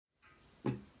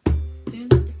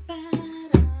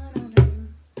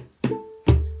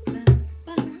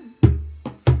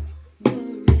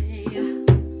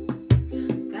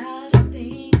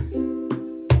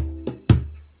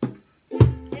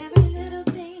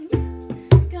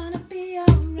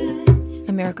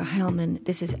Erica Heilman.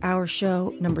 This is our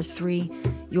show, number 3,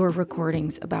 your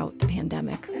recordings about the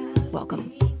pandemic.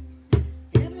 Welcome.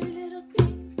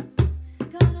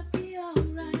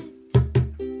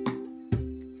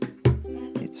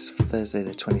 It's Thursday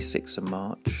the 26th of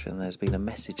March, and there's been a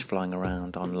message flying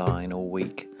around online all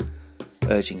week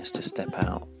urging us to step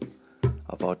out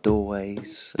of our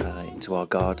doorways, into our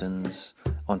gardens,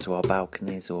 onto our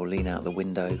balconies, or lean out the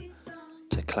window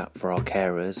to clap for our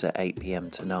carers at 8 p.m.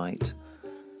 tonight,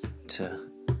 to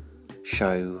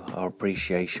show our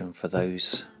appreciation for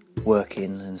those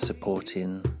working and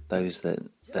supporting those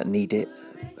that need it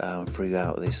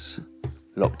throughout this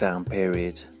lockdown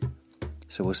period.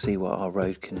 So we'll see what our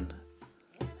road can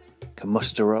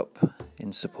muster up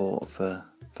in support for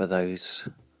those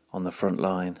on the front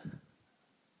line.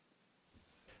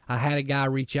 I had a guy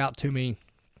reach out to me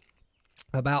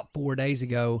about 4 days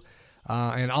ago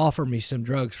and offer me some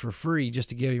drugs for free just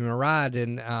to give him a ride,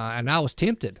 and I was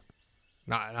tempted.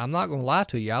 I'm not going to lie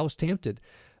to you, I was tempted.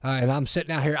 And I'm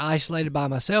sitting out here isolated by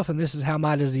myself, and this is how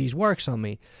my disease works on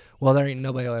me. Well, there ain't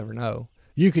nobody will ever know.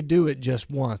 You could do it just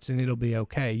once, and it'll be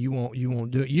okay. You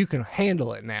won't do it. You can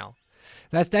handle it now.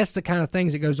 That's the kind of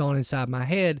things that goes on inside my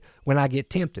head when I get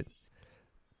tempted.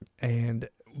 And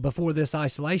before this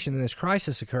isolation and this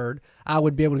crisis occurred, I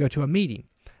would be able to go to a meeting.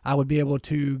 I would be able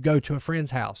to go to a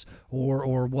friend's house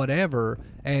or whatever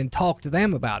and talk to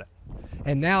them about it.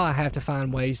 And now I have to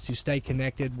find ways to stay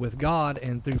connected with God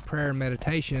and through prayer and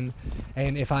meditation.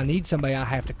 And if I need somebody, I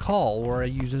have to call or I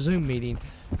use a Zoom meeting.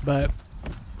 But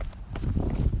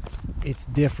it's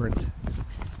different.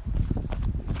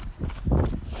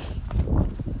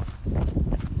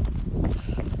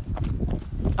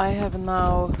 I have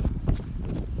now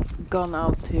gone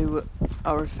out to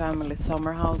our family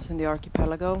summer house in the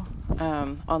archipelago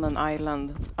on an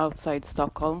island outside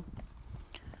Stockholm.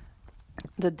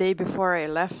 The day before I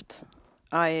left,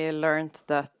 I learned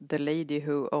that the lady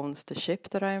who owns the ship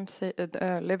that I am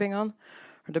living on,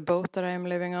 or the boat that I am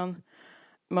living on,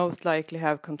 most likely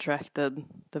have contracted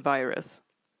the virus.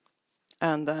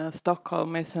 And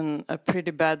Stockholm is in a pretty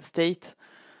bad state.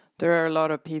 There are a lot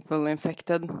of people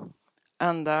infected.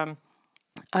 And I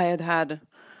had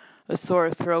a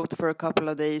sore throat for a couple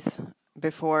of days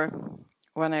before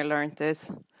when I learned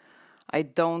this. I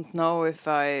don't know if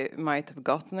I might have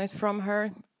gotten it from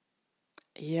her.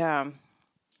 Yeah.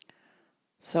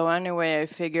 So anyway, I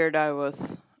figured I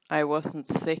wasn't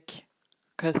sick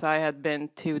because I had been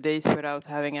 2 days without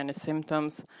having any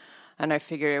symptoms, and I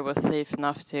figured it was safe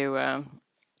enough to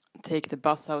take the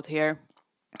bus out here.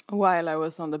 While I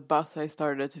was on the bus, I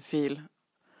started to feel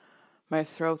my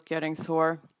throat getting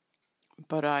sore,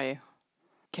 but I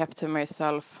kept to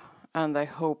myself, and I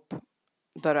hope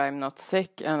that I'm not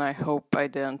sick, and I hope I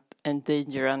didn't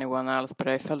endanger anyone else, but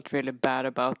I felt really bad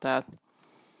about that.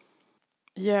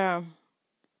 Yeah,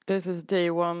 this is day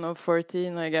 1 of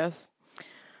 14, I guess.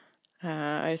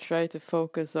 I try to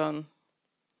focus on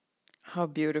how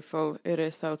beautiful it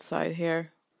is outside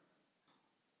here,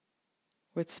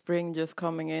 with spring just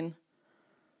coming in.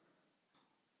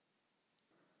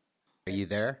 Are you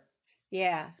there?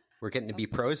 Yeah. We're getting to be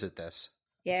pros at this.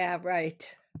 Yeah,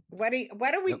 right. What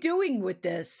are we doing with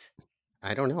this?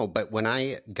 I don't know, but when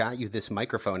I got you this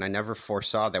microphone, I never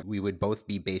foresaw that we would both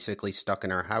be basically stuck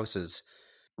in our houses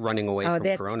running away from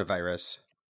coronavirus.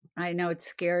 I know, it's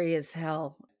scary as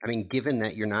hell. I mean, given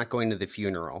that you're not going to the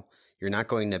funeral, you're not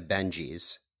going to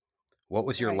Benji's, what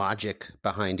was your logic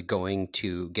behind going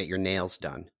to get your nails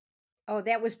done? Oh,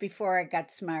 that was before I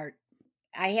got smart.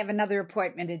 I have another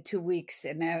appointment in 2 weeks,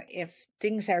 and if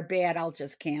things are bad, I'll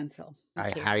just cancel.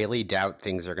 I highly doubt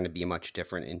things are going to be much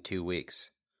different in 2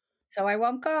 weeks. So I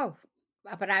won't go,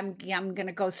 but I'm going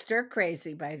to go stir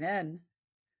crazy by then.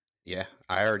 Yeah,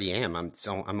 I already am. I'm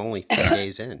only 3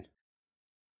 days in.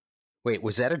 Wait,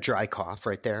 was that a dry cough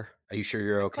right there? Are you sure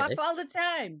you're okay? I cough all the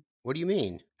time. What do you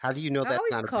mean? How do you know that's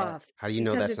not a bad? How do you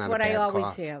know that's not a bad cough? Because it's what I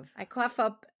always have. I cough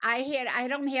up. I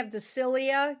don't have the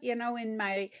cilia, in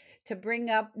my to bring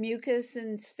up mucus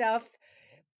and stuff.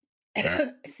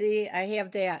 See, I have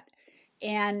that,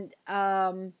 and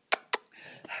I'm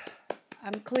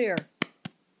clear.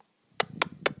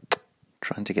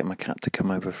 Trying to get my cat to come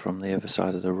over from the other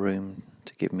side of the room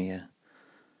to give me a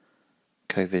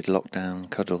COVID lockdown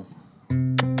cuddle.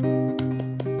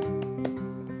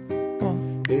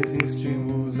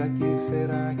 Existimos aqui,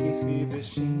 será que se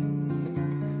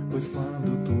destina? Pois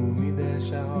quando tu me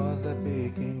deixa rosa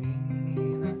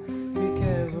pequenina, vi que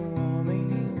és homem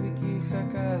lindo e que se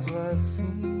acaso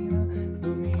assina do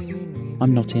menino.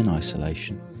 I'm not in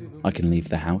isolation. I can leave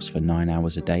the house for 9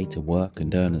 hours a day to work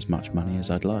and earn as much money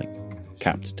as I'd like,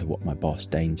 capped to what my boss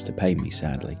deigns to pay me,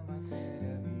 sadly.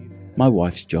 My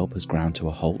wife's job has ground to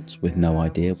a halt, with no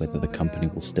idea whether the company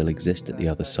will still exist at the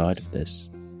other side of this.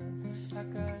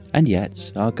 And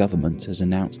yet, our government has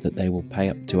announced that they will pay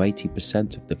up to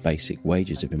 80% of the basic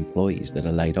wages of employees that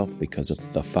are laid off because of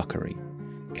the fuckery.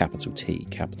 Capital T,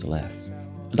 capital F.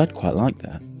 And I'd quite like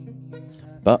that.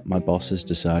 But my boss has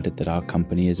decided that our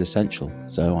company is essential,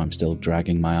 so I'm still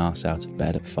dragging my ass out of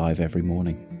bed at 5 every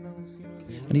morning.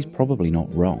 And he's probably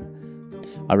not wrong.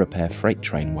 I repair freight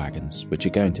train wagons, which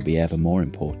are going to be ever more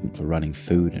important for running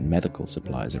food and medical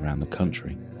supplies around the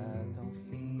country.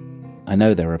 I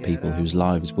know there are people whose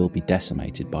lives will be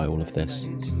decimated by all of this.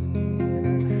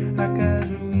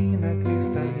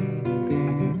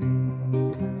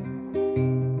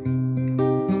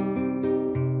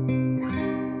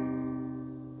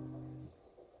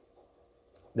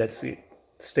 That's it.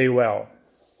 Stay well.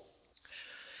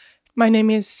 My name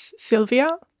is Sylvia,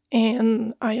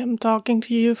 and I am talking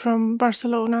to you from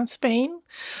Barcelona, Spain.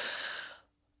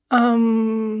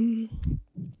 I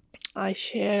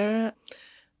share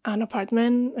an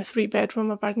apartment, a 3-bedroom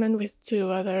apartment with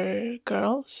 2 other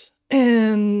girls,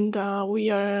 and we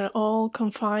are all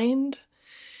confined.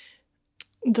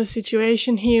 The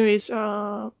situation here is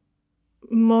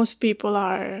most people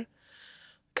are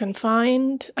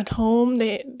confined at home.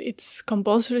 It's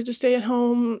compulsory to stay at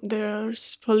home.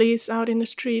 There's police out in the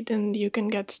street, and you can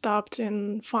get stopped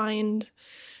and fined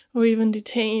or even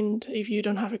detained if you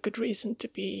don't have a good reason to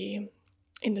be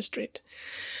in the street.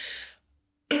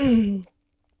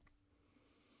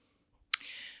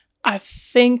 I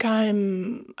think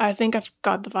I've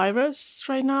got the virus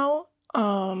right now.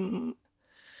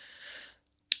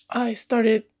 I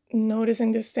started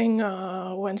noticing this thing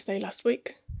Wednesday last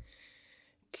week.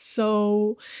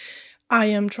 So I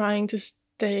am trying to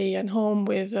stay at home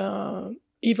with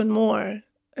even more,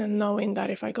 and knowing that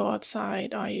if I go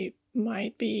outside, I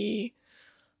might be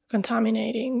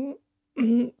contaminating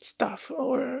stuff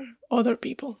or other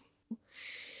people.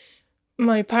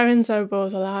 My parents are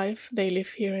both alive. They live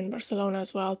here in Barcelona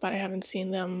as well, but I haven't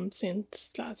seen them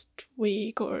since last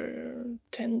week or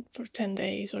 10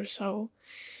 days or so.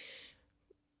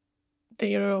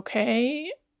 They are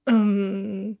okay.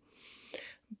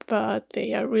 But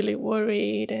they are really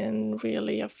worried and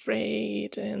really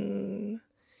afraid, and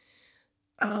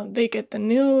they get the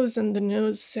news, and the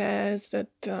news says that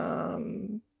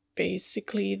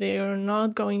basically they are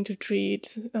not going to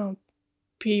treat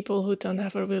people who don't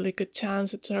have a really good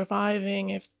chance at surviving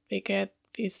if they get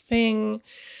this thing,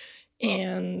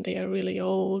 and they are really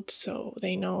old, so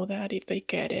they know that if they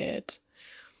get it,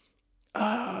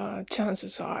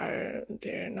 chances are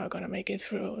they're not going to make it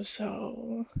through.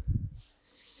 So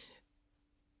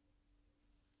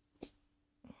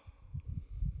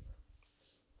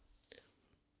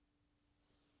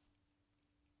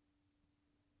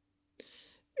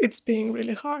it's being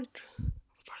really hard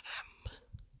for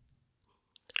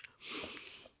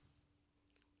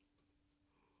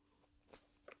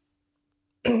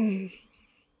them.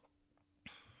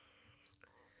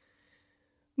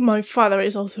 My father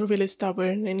is also really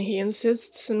stubborn, and he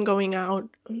insists on going out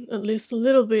at least a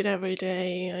little bit every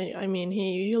day. I mean,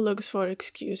 he looks for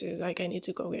excuses, like I need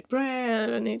to go get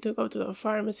bread, I need to go to the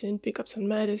pharmacy and pick up some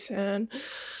medicine.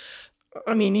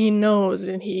 I mean, he knows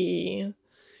that he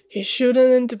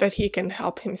shouldn't, but he can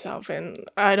help himself, and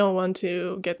I don't want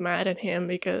to get mad at him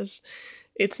because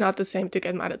it's not the same to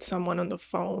get mad at someone on the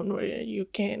phone where you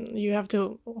have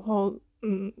to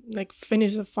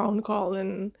finish a phone call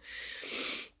and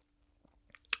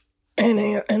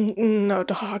not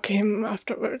hug him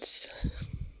afterwards.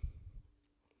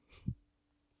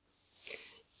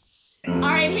 All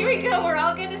right, here we go. We're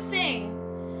all gonna sing.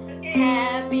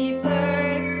 Happy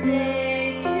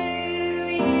birthday to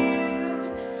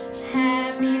you.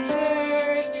 Happy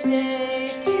birthday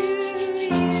to you.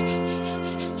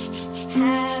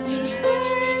 Happy birthday, dear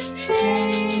Erin.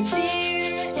 Happy birthday to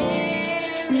you.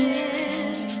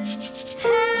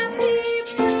 Happy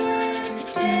birthday.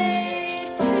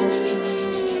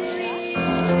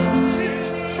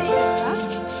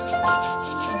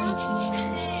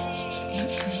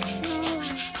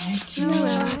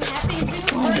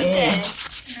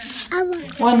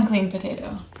 One clean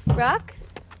potato. Rock?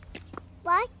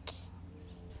 Rock.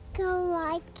 Go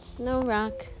rock. No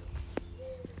rock.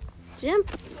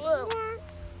 Jump. Whoa.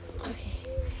 Okay.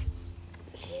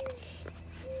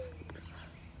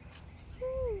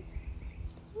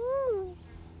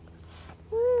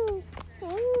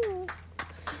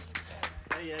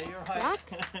 Yeah, you're right. Rock?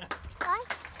 Rock.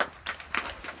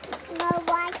 No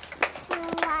rock. No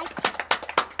rock.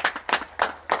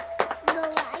 No rock. No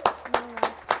rock.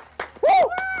 Woo!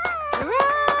 Rock!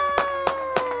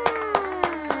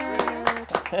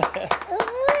 Woo!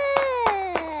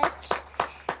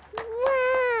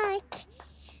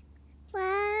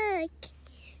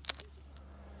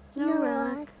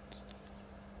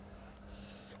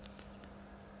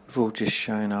 just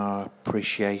showing our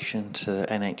appreciation to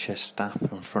NHS staff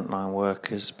and frontline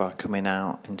workers by coming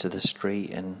out into the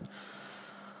street and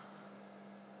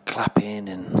clapping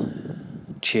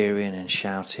and cheering and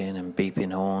shouting and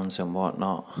beeping horns and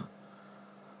whatnot.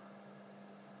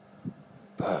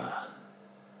 But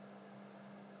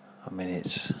I mean,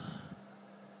 it's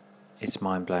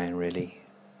mind-blowing, really.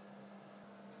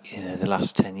 You know, the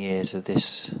last 10 years of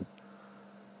this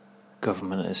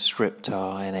government has stripped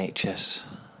our NHS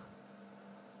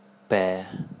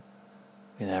bare.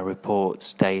 You know,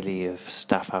 reports daily of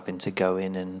staff having to go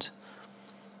in and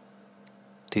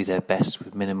do their best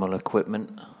with minimal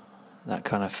equipment, that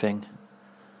kind of thing.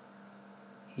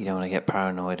 You don't want to get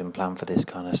paranoid and plan for this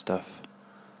kind of stuff.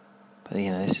 But, you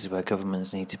know, this is where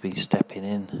governments need to be stepping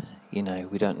in. You know,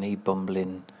 we don't need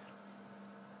bumbling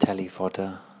telly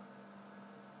fodder.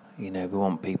 You know, we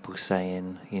want people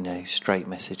saying, you know, straight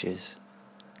messages,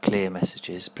 clear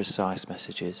messages, precise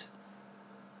messages.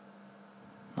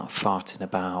 Not farting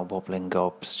about, wobbling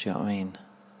gobs, do you know what I mean?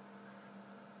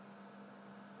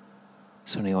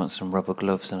 Somebody wants some rubber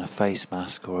gloves and a face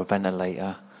mask or a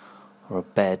ventilator or a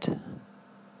bed.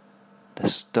 They're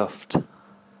stuffed. It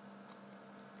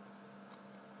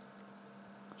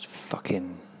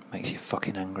fucking makes you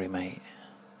fucking angry, mate.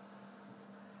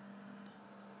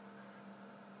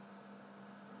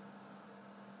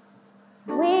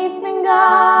 We've been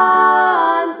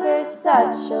gone for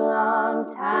such a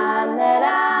long time that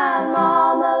I'm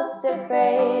almost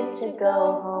afraid to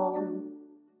go home.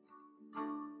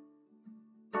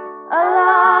 A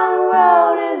long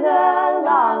road is a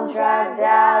long, dragged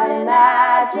out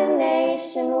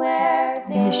imagination where...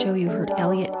 In the show, you heard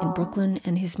Elliot in Brooklyn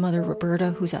and his mother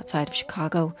Roberta, who's outside of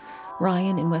Chicago,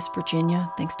 Ryan in West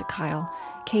Virginia, thanks to Kyle,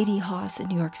 Katie Haas in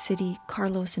New York City,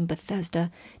 Carlos in Bethesda,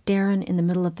 Darren in the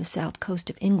middle of the south coast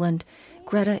of England,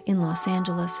 Greta in Los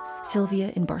Angeles,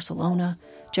 Sylvia in Barcelona,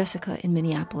 Jessica in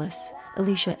Minneapolis,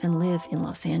 Alicia and Liv in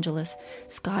Los Angeles,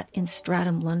 Scott in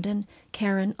Stratham, London,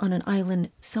 Karen on an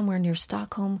island somewhere near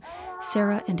Stockholm,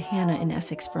 Sarah and Hannah in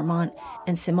Essex, Vermont,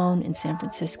 and Simone in San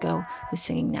Francisco, who's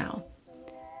singing now.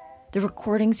 The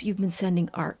recordings you've been sending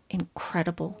are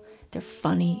incredible. They're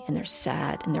funny, and they're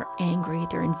sad, and they're angry,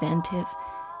 they're inventive.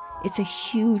 It's a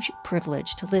huge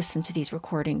privilege to listen to these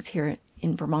recordings here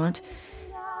in Vermont.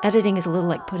 Editing is a little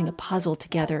like putting a puzzle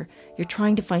together. You're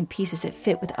trying to find pieces that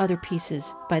fit with other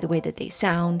pieces by the way that they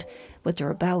sound, what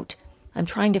they're about. I'm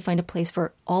trying to find a place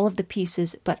for all of the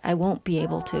pieces, but I won't be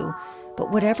able to. But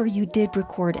whatever you did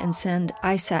record and send,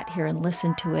 I sat here and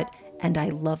listened to it, and I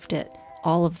loved it.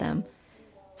 All of them.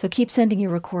 So keep sending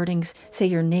your recordings, say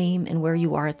your name and where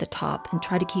you are at the top, and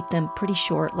try to keep them pretty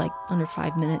short, like under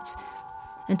 5 minutes.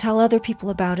 And tell other people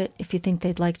about it if you think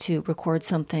they'd like to record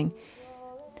something.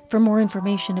 For more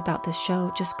information about this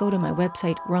show, just go to my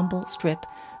website,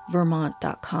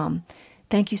 rumblestripvermont.com.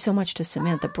 Thank you so much to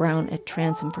Samantha Brown at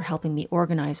Transom for helping me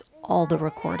organize all the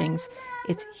recordings.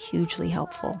 It's hugely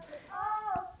helpful.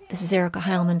 This is Erica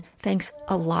Heilman. Thanks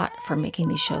a lot for making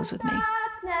these shows with me.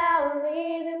 Now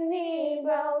leaving me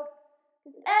broke,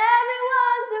 'cause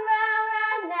everyone's around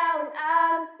right now and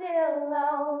I'm still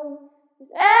alone.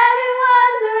 'Cause